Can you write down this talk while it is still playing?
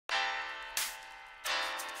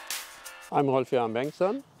I'm Rolf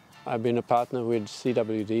Bengtsson. I've been a partner with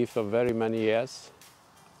CWD for very many years.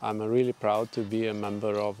 I'm really proud to be a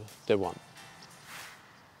member of the One.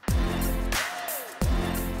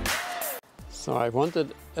 So I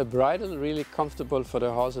wanted a bridle really comfortable for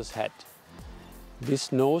the horse's head.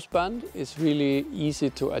 This noseband is really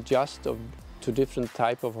easy to adjust to different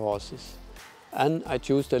type of horses. And I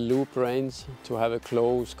choose the loop reins to have a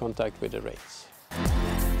close contact with the reins.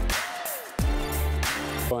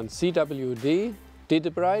 And CWD did the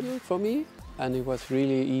bridle for me, and it was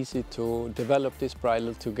really easy to develop this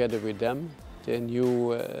bridle together with them. They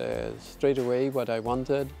knew straight away what I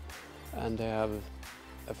wanted, and they have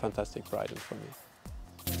a fantastic bridle for me.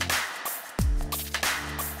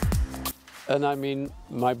 And I mean,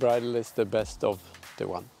 my bridle is the best of the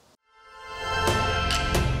One.